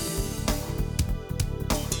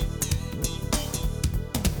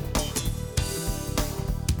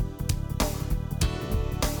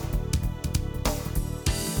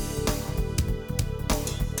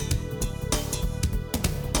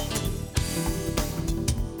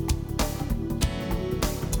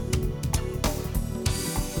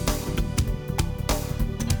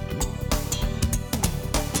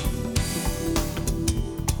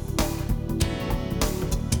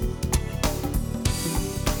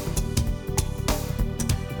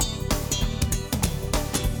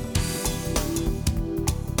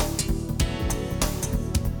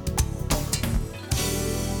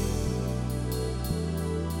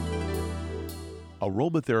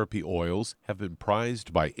 Aromatherapy oils have been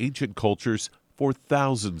prized by ancient cultures for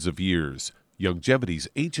thousands of years. Longevity's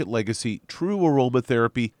ancient legacy, True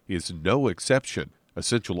Aromatherapy, is no exception.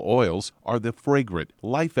 Essential oils are the fragrant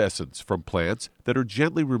life essence from plants that are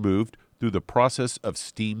gently removed through the process of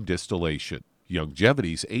steam distillation.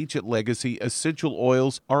 Longevity's ancient legacy essential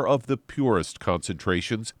oils are of the purest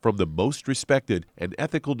concentrations from the most respected and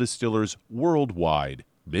ethical distillers worldwide.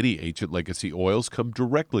 Many ancient legacy oils come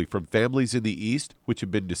directly from families in the East which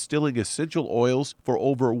have been distilling essential oils for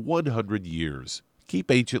over 100 years.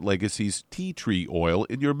 Keep Ancient Legacy's tea tree oil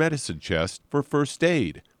in your medicine chest for first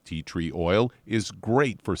aid. Tea tree oil is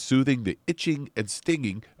great for soothing the itching and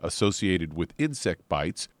stinging associated with insect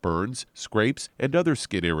bites, burns, scrapes, and other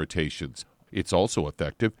skin irritations. It's also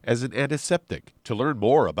effective as an antiseptic. To learn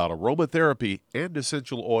more about aromatherapy and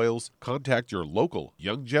essential oils, contact your local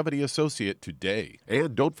Longevity associate today.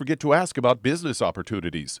 And don't forget to ask about business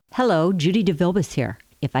opportunities. Hello, Judy DeVilbus here.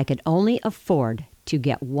 If I could only afford to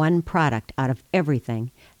get one product out of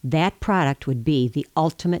everything, that product would be the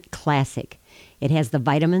Ultimate Classic. It has the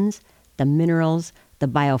vitamins, the minerals, the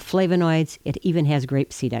bioflavonoids. It even has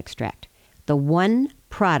grapeseed extract. The one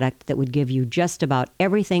product that would give you just about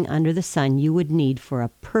everything under the sun you would need for a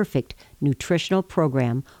perfect nutritional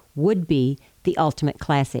program would be the Ultimate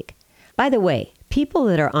Classic. By the way, people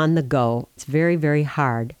that are on the go, it's very, very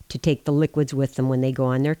hard to take the liquids with them when they go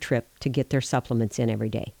on their trip to get their supplements in every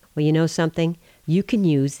day. Well, you know something? You can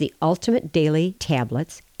use the Ultimate Daily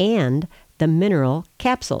tablets and the mineral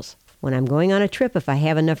capsules. When I'm going on a trip, if I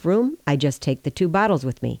have enough room, I just take the 2 bottles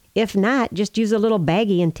with me. If not, just use a little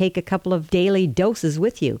baggie and take a couple of daily doses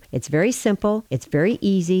with you. It's very simple. It's very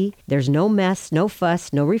easy. There's no mess, no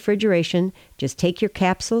fuss, no refrigeration. Just take your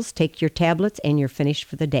capsules, take your tablets, and you're finished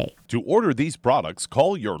for the day. To order these products,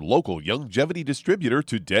 call your local Youngevity distributor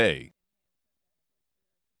today.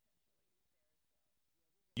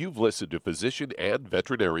 You've listened to physician and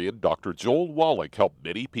veterinarian Dr. Joel Wallach help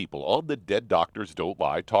many people on the Dead Doctors Don't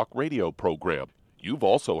Lie talk radio program. You've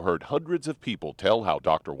also heard hundreds of people tell how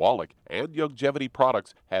Dr. Wallach and Youngevity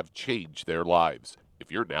products have changed their lives. If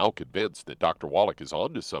you're now convinced that Dr. Wallach is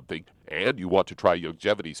onto something and you want to try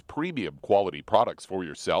Youngevity's premium quality products for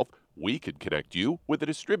yourself, we can connect you with a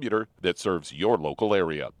distributor that serves your local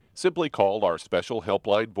area. Simply call our special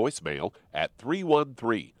helpline voicemail at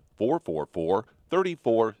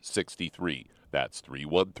 313-444-3463. That's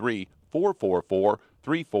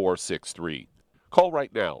 313-444-3463. Call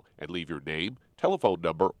right now and leave your name, telephone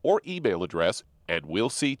number, or email address, and we'll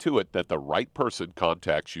see to it that the right person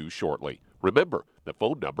contacts you shortly. Remember, the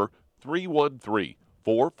phone number,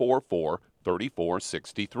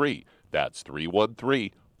 313-444-3463. That's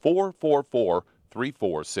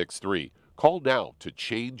 313-444-3463. Call now to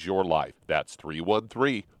change your life. That's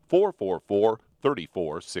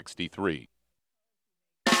 313-444-3463.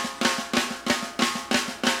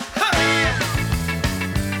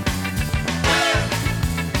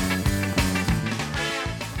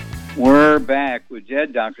 We're back with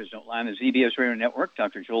Dead Doctors Don't Lie on the ZBS Radio Network.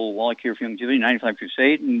 Dr. Joel Wallach here for Youngevity, 95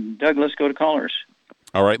 Crusade. And Doug, let's go to callers.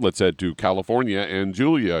 All right, let's head to California. And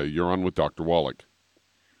Julia, you're on with Dr. Wallach.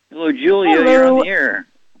 Hello, Julia. Hello. You're on the air.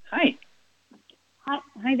 Hi.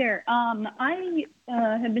 Hi there. I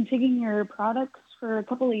have been taking your products for a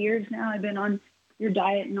couple of years now. I've been on your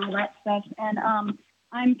diet and all that stuff. And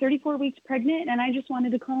I'm 34 weeks pregnant, and I just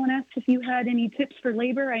wanted to call and ask if you had any tips for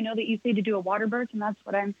labor. I know that you say to do a water birth, and that's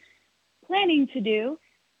what I'm planning to do.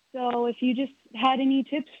 So if you just had any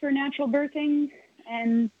tips for natural birthing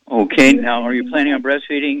and... Okay, now are you planning on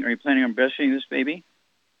breastfeeding? Are you planning on breastfeeding this baby?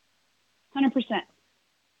 100%.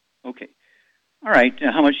 Okay. All right.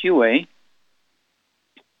 How much do you weigh?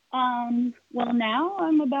 Well, now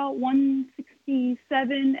I'm about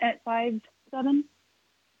 167 at 5'7".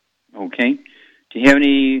 Okay. Do you have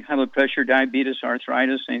any high blood pressure, diabetes,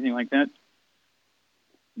 arthritis, anything like that?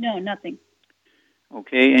 No, nothing.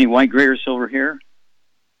 Okay. Any white, gray, or silver hair?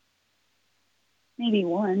 Maybe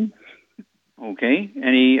one. Okay.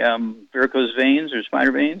 Any varicose veins or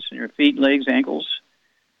spider veins in your feet, legs, ankles?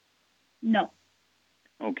 No.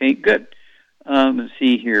 Okay, good. Let's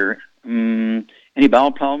see here. Any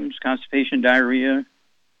bowel problems, constipation, diarrhea?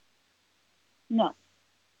 No.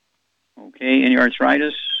 Okay. Any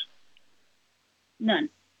arthritis? None.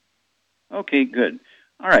 Okay, good.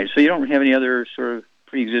 All right, so you don't have any other sort of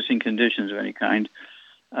pre-existing conditions of any kind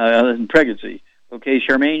other than pregnancy. Okay,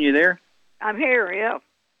 Charmaine, you there? I'm here, yeah.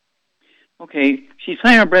 Okay, she's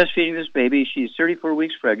planning on breastfeeding this baby. She's 34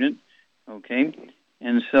 weeks pregnant, okay?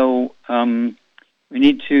 And so we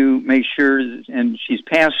need to make sure, and she's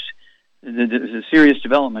past the serious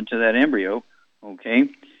development to that embryo, okay?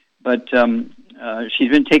 But she's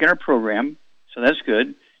been taking our program, so that's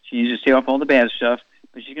good. She needs to stay off all the bad stuff,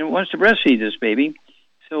 but she wants to breastfeed this baby.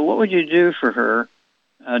 So what would you do for her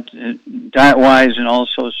diet-wise and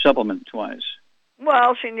also supplement-wise?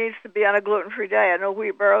 Well, she needs to be on a gluten-free diet. No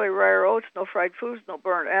wheat, barley, rye, or oats, no fried foods, no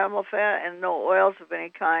burnt animal fat, and no oils of any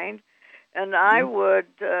kind. And I would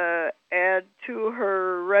add to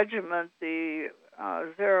her regimen the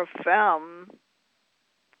Xerafem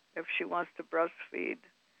if she wants to breastfeed.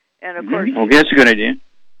 And, of course... Okay, that's a good idea.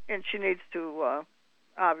 And she needs to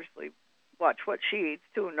obviously watch what she eats,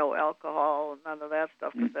 too. No alcohol, none of that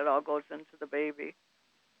stuff, because that all goes into the baby.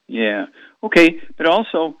 Yeah. Okay, but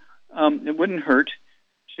also... it wouldn't hurt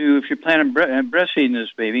to, if you're planning on breastfeeding this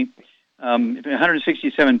baby,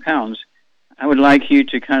 167 pounds, I would like you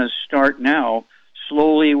to kind of start now,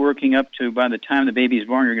 slowly working up to, by the time the baby is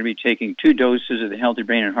born, you're going to be taking 2 doses of the Healthy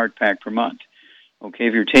Brain and Heart Pack per month. Okay,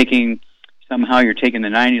 if you're taking the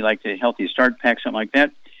 90, like the Healthy Start Pack, something like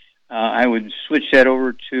that, I would switch that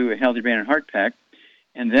over to a Healthy Brain and Heart Pack.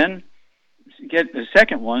 and then get the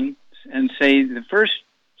second one, and say the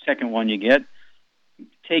second one you get,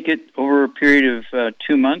 take it over a period of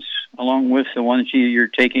 2 months, along with the one that you're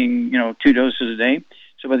taking, 2 doses a day.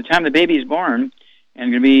 So by the time the baby is born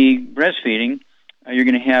and going to be breastfeeding, you're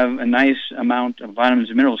going to have a nice amount of vitamins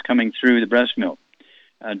and minerals coming through the breast milk.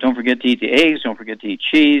 Don't forget to eat the eggs. Don't forget to eat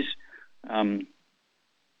cheese, and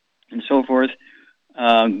so forth.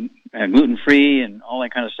 Gluten-free and all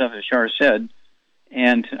that kind of stuff, as Shar said.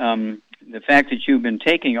 And the fact that you've been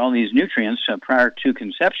taking all these nutrients prior to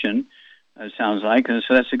conception, sounds like,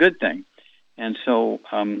 so that's a good thing. And so,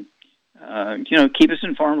 keep us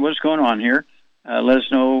informed what's going on here. Let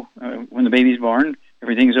us know when the baby's born,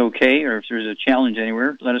 everything's okay, or if there's a challenge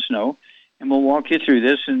anywhere, let us know. And we'll walk you through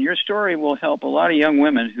this. And your story will help a lot of young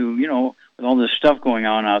women who, with all this stuff going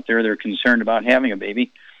on out there, they're concerned about having a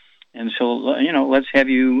baby. And so, let's have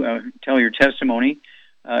you tell your testimony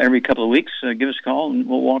every couple of weeks. Give us a call, and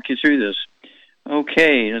we'll walk you through this.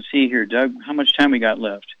 Okay, let's see here, Doug. How much time we got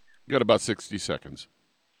left? You got about 60 seconds.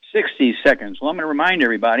 60 seconds. Well, I'm going to remind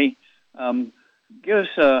everybody, give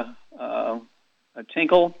us a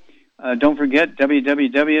tinkle. Don't forget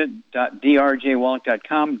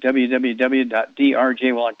www.drjwallach.com,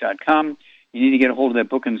 www.drjwallach.com. You need to get a hold of that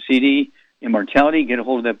book and CD, Immortality. Get a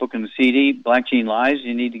hold of that book and CD, Black Gene Lies.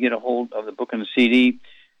 You need to get a hold of the book and the CD,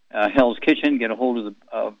 Hell's Kitchen. Get a hold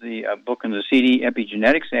of the book and the CD,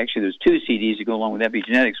 Epigenetics. Actually, there's 2 CDs that go along with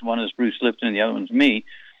Epigenetics. One is Bruce Lipton, and the other one's me.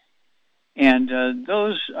 And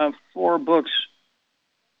those 4 books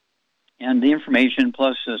and the information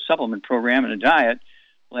plus a supplement program and a diet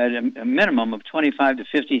will add a minimum of 25 to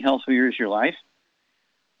 50 healthful years of your life.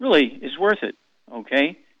 Really, it's worth it,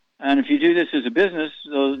 okay? And if you do this as a business,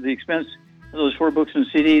 the expense of those 4 books and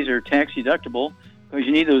CDs are tax deductible because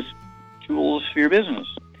you need those tools for your business.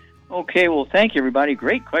 Okay, well, thank you, everybody.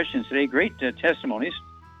 Great questions today, great testimonies.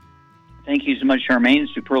 Thank you so much, Charmaine.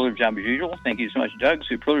 Superlative job as usual. Thank you so much, Doug.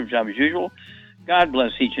 Superlative job as usual. God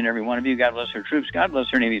bless each and every one of you. God bless our troops. God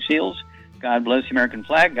bless our Navy SEALs. God bless the American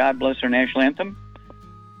flag. God bless our national anthem.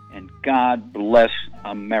 And God bless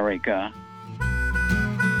America.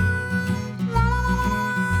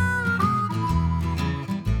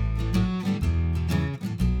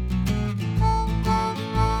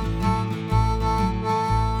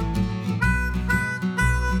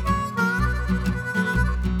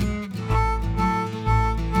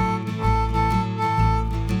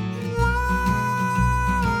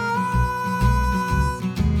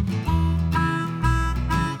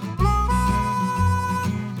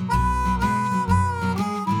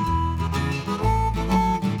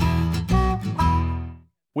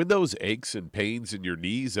 When those aches and pains in your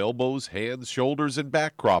knees, elbows, hands, shoulders, and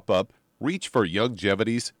back crop up, reach for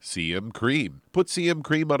Youngevity's CM Cream. Put CM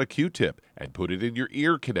Cream on a Q-tip and put it in your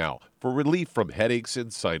ear canal for relief from headaches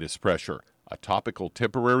and sinus pressure. A topical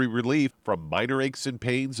temporary relief from minor aches and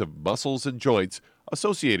pains of muscles and joints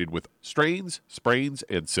associated with strains, sprains,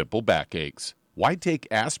 and simple backaches. Why take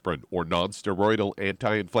aspirin or non-steroidal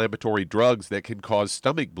anti-inflammatory drugs that can cause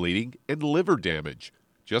stomach bleeding and liver damage?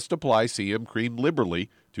 Just apply CM Cream liberally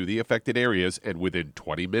to the affected areas, and within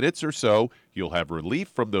 20 minutes or so, you'll have relief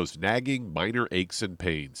from those nagging minor aches and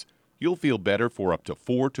pains. You'll feel better for up to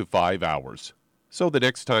 4 to 5 hours. So the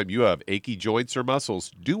next time you have achy joints or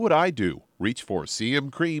muscles, do what I do. Reach for CM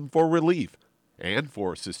Cream for relief. And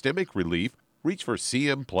for systemic relief, reach for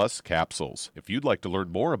CM Plus capsules. If you'd like to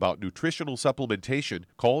learn more about nutritional supplementation,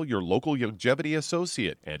 call your local Youngevity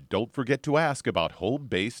associate. And don't forget to ask about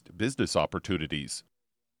home-based business opportunities.